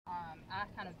I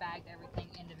kind of bagged everything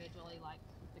individually, like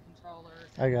the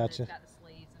controllers. I gotcha. It's got the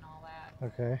sleeves and all that.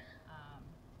 Okay.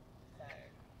 So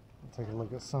I'll take a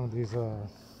look at some of these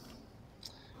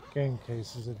game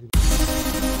cases if you.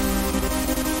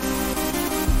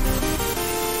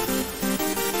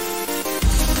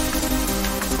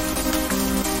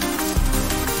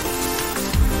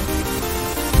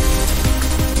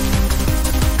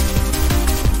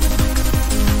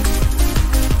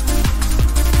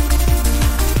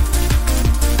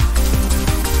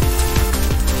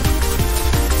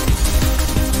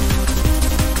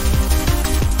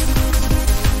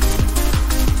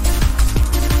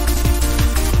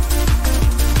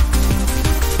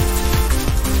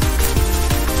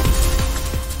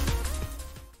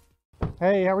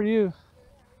 Hey, how are you?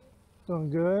 Doing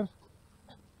good.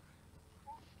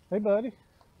 Hey, buddy.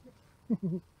 Let's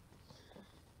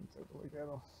take a look at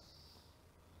them.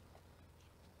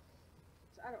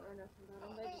 I don't know nothing about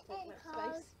them. They just take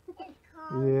up space.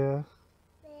 Yeah.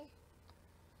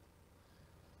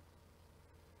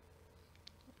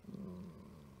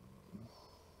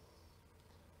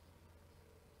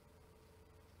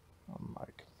 I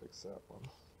might can fix that one.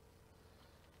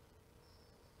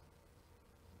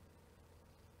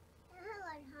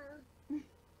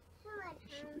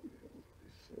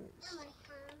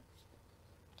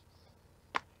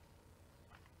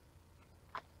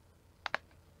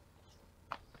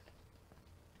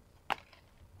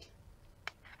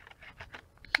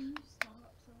 Can you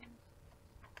stop, son?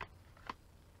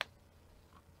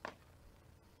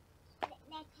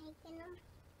 They're taking them.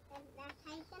 They're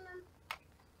taking them.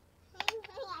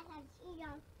 Hey, I can see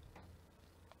them.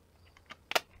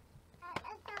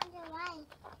 That's not the rain.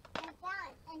 That's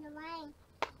out in the rain.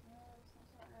 No, it's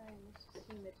not rain. It's just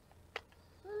humid.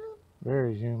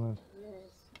 Very humid.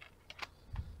 Yes.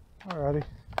 Alrighty.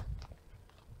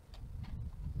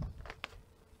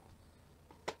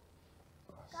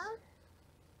 Go.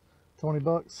 $20.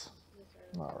 Yes,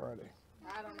 sir. Alrighty.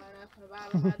 I don't know nothing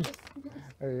about them. I just.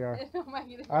 There you are. It don't make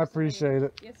any I difference to me. appreciate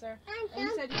it. Yes, sir. And And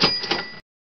you said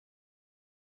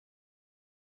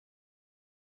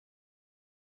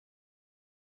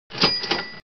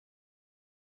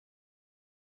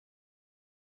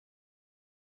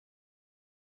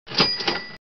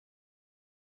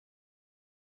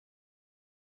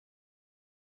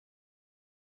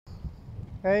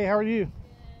Hey, how are you?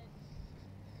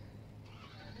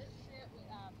 this shit,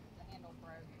 the handle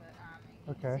broke, but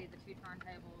you Okay. can see the two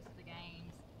turntables, the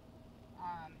games.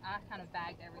 I kind of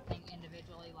bagged everything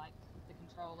individually, like the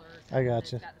controllers. I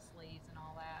gotcha. It's got the sleeves and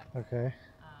all that. Okay.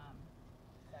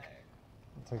 So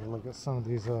I'll take a look at some of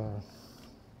these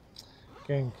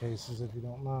game cases if you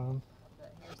don't mind.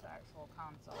 but here's the actual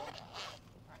console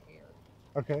right here.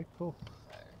 Okay, cool.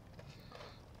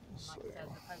 So, like it says,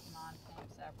 the Pokemon came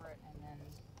separate, and then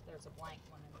there's a blank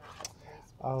one in that has the Wii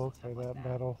Sports Oh, and okay, stuff like that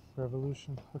Battle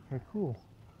Revolution. Okay, cool.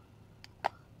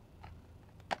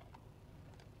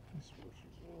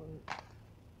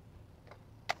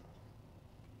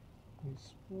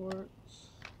 Esports,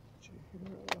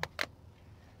 Chihiro.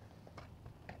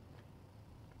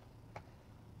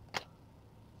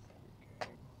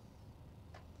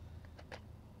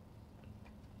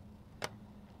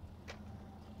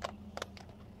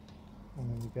 And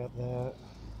then you got that.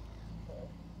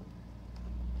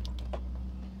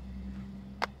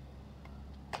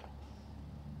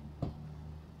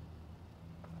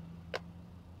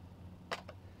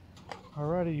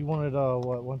 Alrighty, you wanted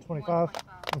what, 125?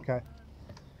 125. Okay.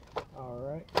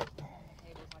 Alright. The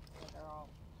tables, like I said, they're all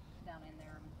down in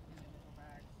there in individual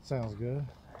bags. Sounds good.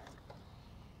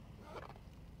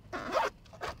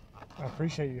 I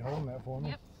appreciate you holding that for me.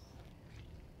 Yep.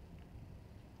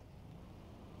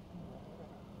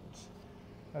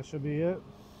 That should be it.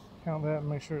 Count that and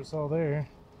make sure it's all there.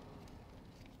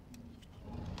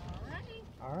 Alrighty.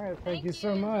 Alright, thank you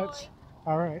so much.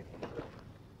 Alright.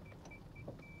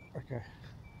 Okay.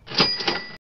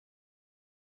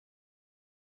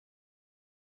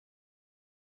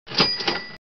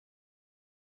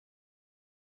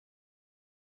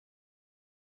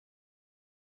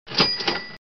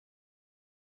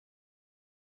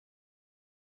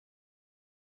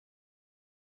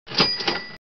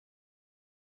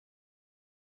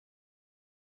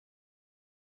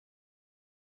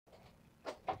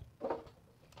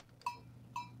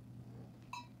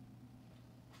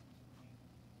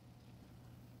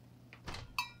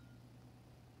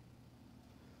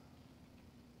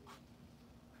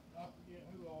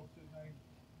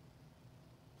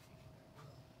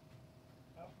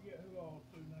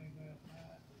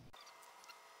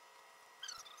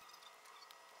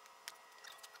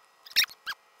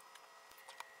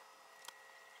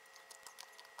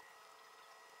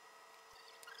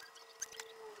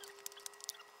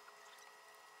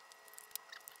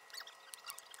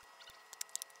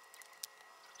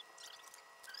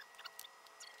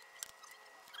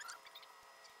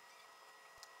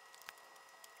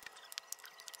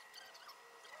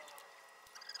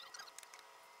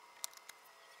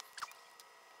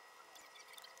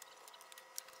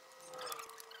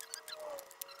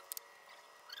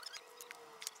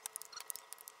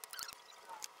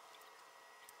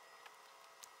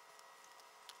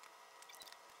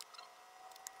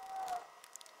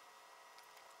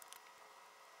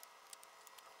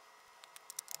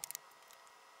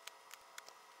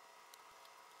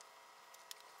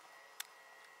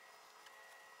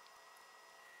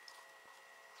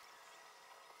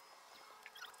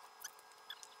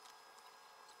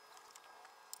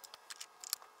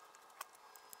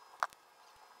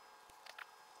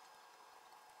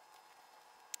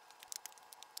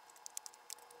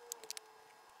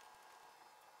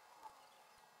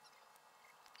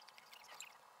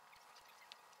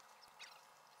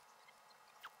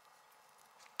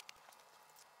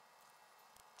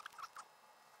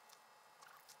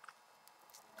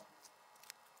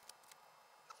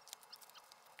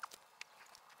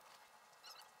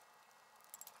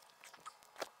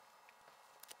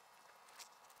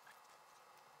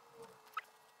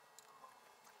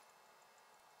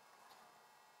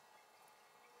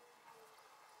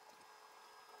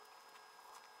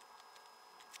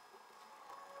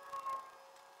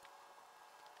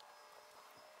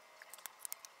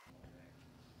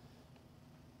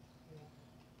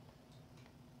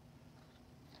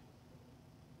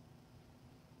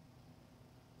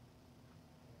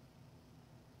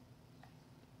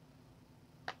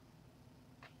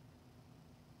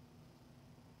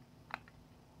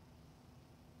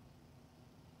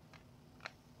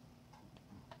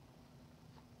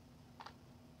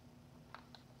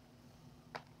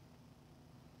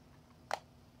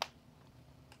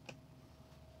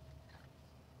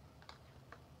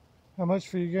 How much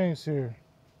for your games here?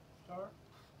 Sorry?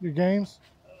 Your games?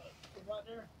 Right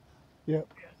there? Yep.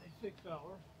 Yeah, they $6.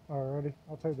 Alrighty,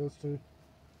 I'll take those two.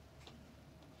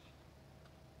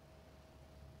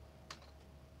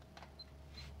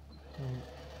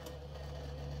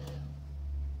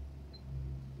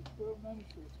 $12.96.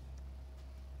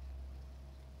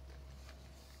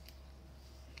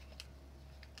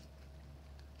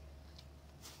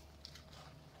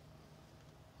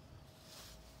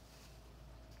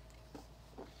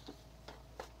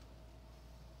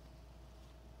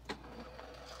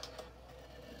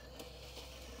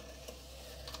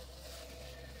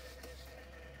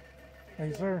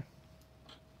 Thank you, sir.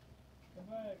 Come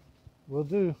back. Will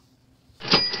do.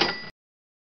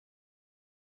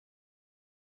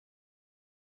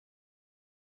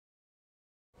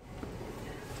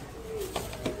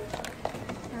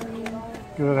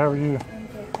 Good, how are you?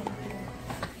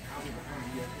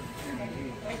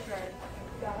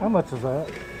 How much is that?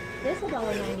 This is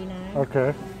 $1.99.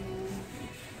 Okay.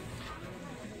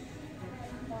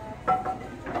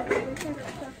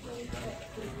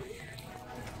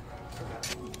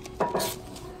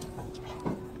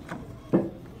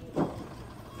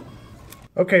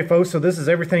 Okay, folks, so this is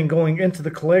everything going into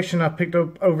the collection I picked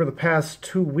up over the past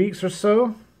 2 weeks or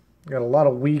so. Got a lot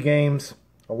of Wii games.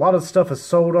 A lot of stuff is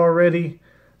sold already.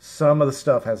 Some of the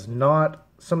stuff has not.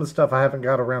 Some of the stuff I haven't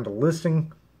got around to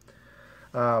listing.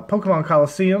 Pokemon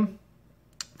Coliseum.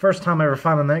 First time ever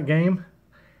finding that game.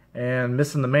 And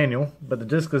missing the manual, but the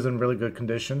disc is in really good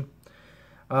condition.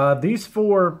 These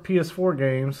 4 PS4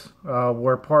 games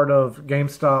were part of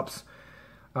GameStop's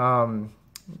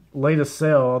latest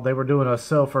sale. They were doing a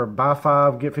sale for buy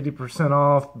 5, get 50%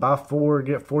 off, buy 4,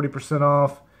 get 40%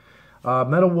 off.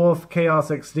 Metal Wolf Chaos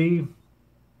XD.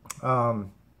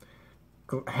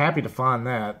 Happy to find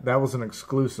that. That was an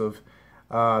exclusive.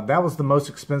 That was the most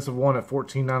expensive one at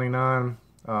 $14.99.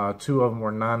 2 of them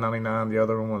were $9.99. The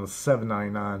other one was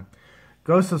 $7.99.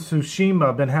 Ghost of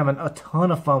Tsushima, been having a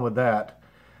ton of fun with that.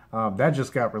 That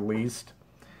just got released.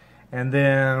 And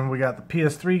then we got the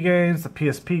PS3 games, the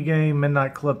PSP game.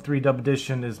 Midnight Club 3 Dub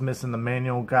Edition is missing the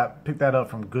manual. Picked that up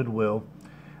from Goodwill.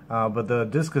 But the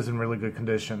disc is in really good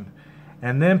condition.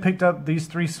 And then picked up these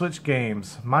 3 Switch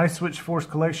games. My Switch Force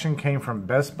collection came from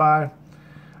Best Buy.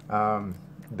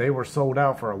 They were sold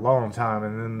out for a long time,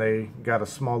 and then they got a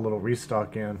small little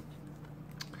restock in.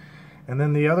 And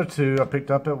then the other 2 I picked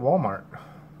up at Walmart.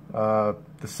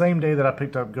 The same day that I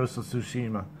picked up Ghost of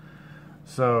Tsushima.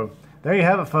 So there you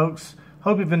have it, folks.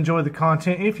 Hope you've enjoyed the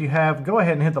content. If you have, go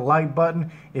ahead and hit the like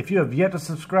button. If you have yet to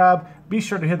subscribe, be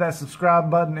sure to hit that subscribe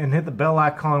button and hit the bell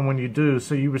icon when you do,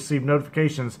 so you receive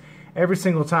notifications every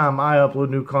single time I upload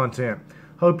new content.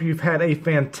 Hope you've had a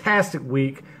fantastic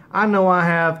week. I know I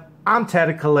have. I'm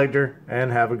Tatted Collector,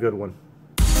 and have a good one.